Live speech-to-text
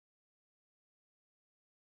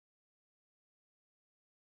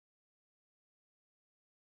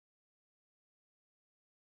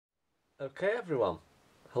Okay everyone,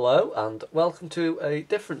 hello and welcome to a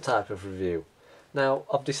different type of review. Now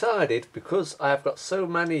I've decided, because I have got so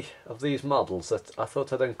many of these models, that I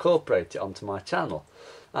thought I'd incorporate it onto my channel,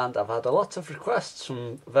 and I've had a lot of requests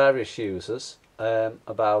from various users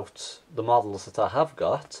about the models that I have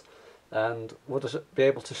got and would I be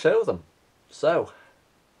able to show them. So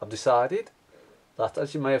I've decided that,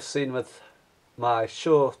 as you may have seen with my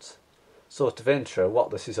short sort of intro,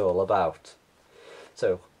 what this is all about.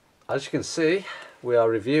 So as you can see, we are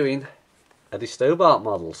reviewing Eddie Stobart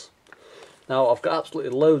models. Now I've got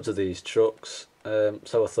absolutely loads of these trucks,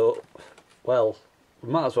 so I thought, well, we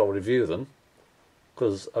might as well review them,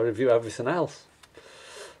 because I review everything else.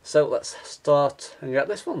 So let's start and get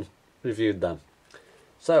this one reviewed then.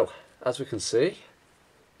 So, as we can see,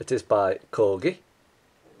 it is by Corgi,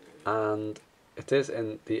 and it is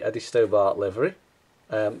in the Eddie Stobart livery.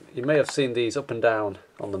 You may have seen these up and down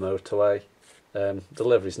on the motorway. The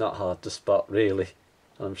livery's not hard to spot really,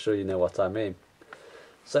 and I'm sure you know what I mean.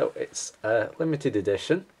 So it's a limited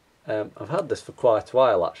edition. I've had this for quite a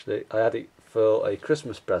while actually. I had it for a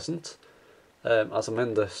Christmas present, as I'm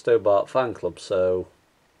in the Stobart fan club, so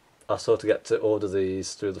I sort of get to order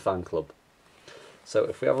these through the fan club. So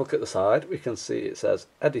if we have a look at the side, we can see it says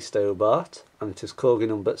Eddie Stobart, and it is Corgi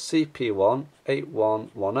number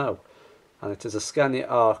CP18110, and it is a Scania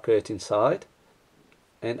R Curtainside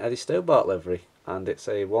in Eddie Stobart livery, and it's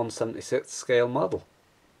a 1/76 scale model.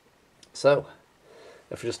 So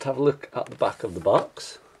if we just have a look at the back of the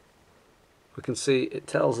box, we can see it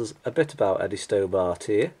tells us a bit about Eddie Stobart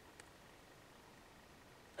here,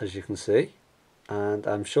 as you can see, and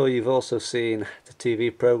I'm sure you've also seen the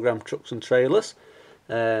TV programme Trucks and Trailers,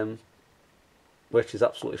 which is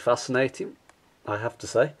absolutely fascinating, I have to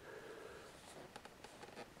say.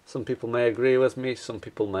 Some people may agree with me, some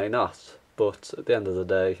people may not, but at the end of the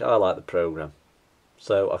day I like the programme,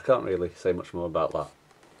 so I can't really say much more about that.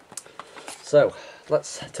 So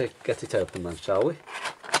let's get it open then, shall we?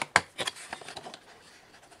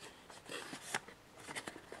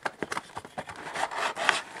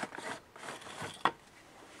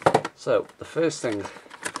 So the first thing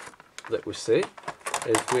that we see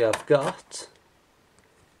is we have got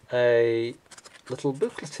a little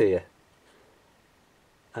booklet here,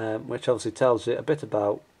 which obviously tells you a bit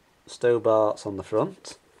about Stobart's on the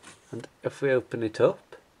front, and if we open it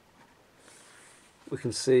up we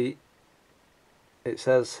can see it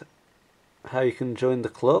says how you can join the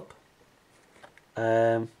club,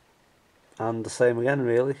 and the same again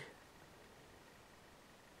really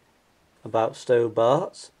about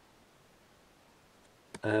Stobart's.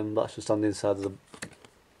 That's just on the inside of the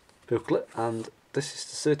booklet, and this is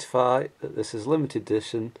to certify that this is limited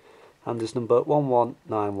edition and is number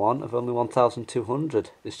 1191 of only 1,200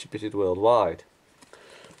 distributed worldwide.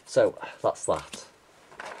 So that's that.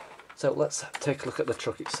 So let's take a look at the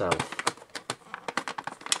truck itself.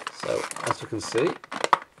 So as we can see,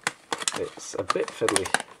 it's a bit fiddly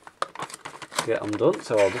to get undone,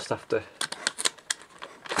 so I'll just have to,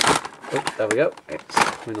 oh, there we go, it's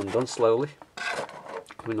coming undone slowly.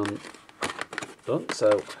 Coming undone.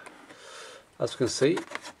 So as we can see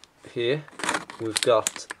here, we've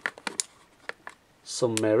got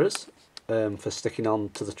some mirrors for sticking on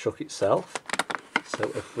to the truck itself. So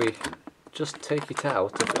if we just take it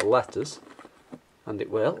out, if it'll let us, and it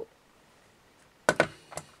will.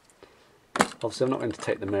 Obviously I'm not going to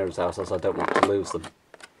take the mirrors out as I don't want to lose them.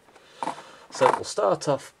 So we'll start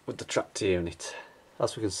off with the tractor unit.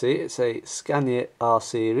 As we can see, it's a Scania R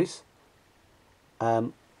series.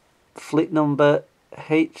 Fleet number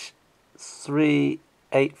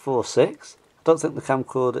H3846. I don't think the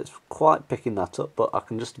camcorder is quite picking that up, but I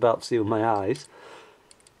can just about see with my eyes.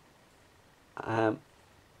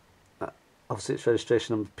 Obviously it's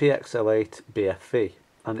registration number PX08BFV,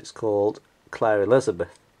 and it's called Claire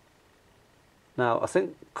Elizabeth. Now I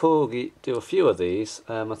think Corgi do a few of these.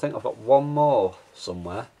 I think I've got one more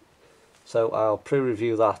somewhere, so I'll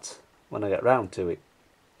pre-review that when I get round to it.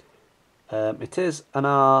 It is an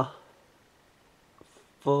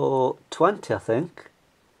R420, I think.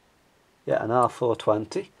 Yeah, an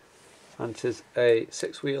R420, and it is a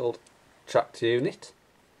 6-wheeled tractor unit,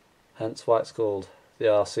 hence why it's called the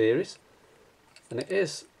R series, and it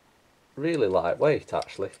is really lightweight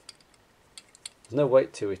actually. There's no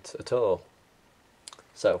weight to it at all.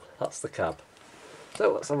 So that's the cab.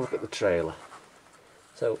 So let's have a look at the trailer.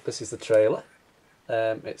 So this is the trailer.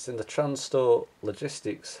 It's in the Transtore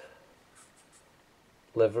Logistics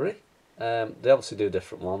livery. They obviously do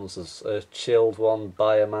different ones. There's a chilled one,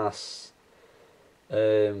 biomass.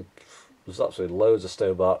 There's absolutely loads of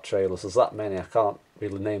Stobart trailers. There's that many, I can't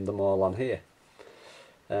really name them all on here.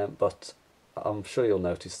 But I'm sure you'll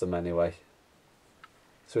notice them anyway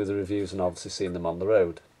through the reviews and obviously seeing them on the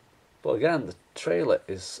road. But again, the trailer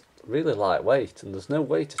is really lightweight and there's no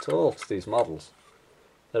weight at all to these models.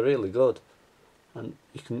 They're really good. And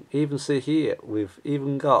you can even see here, we've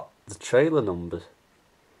even got the trailer numbers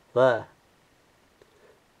there.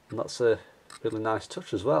 And that's a really nice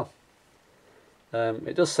touch as well.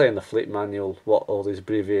 It does say in the fleet manual what all these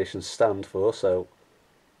abbreviations stand for, so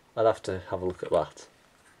I'd have to have a look at that.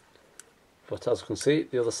 But as you can see,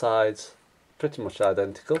 the other side's pretty much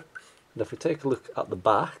identical. And if we take a look at the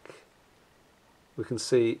back, we can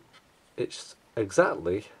see it's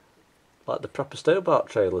exactly like the proper Stobart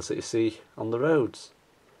trailers that you see on the roads.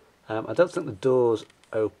 I don't think the doors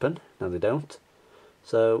open. No, they don't.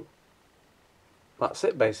 So that's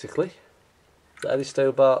it basically. The Eddie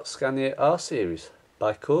Stobart Scania R Series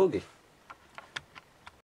by Corgi.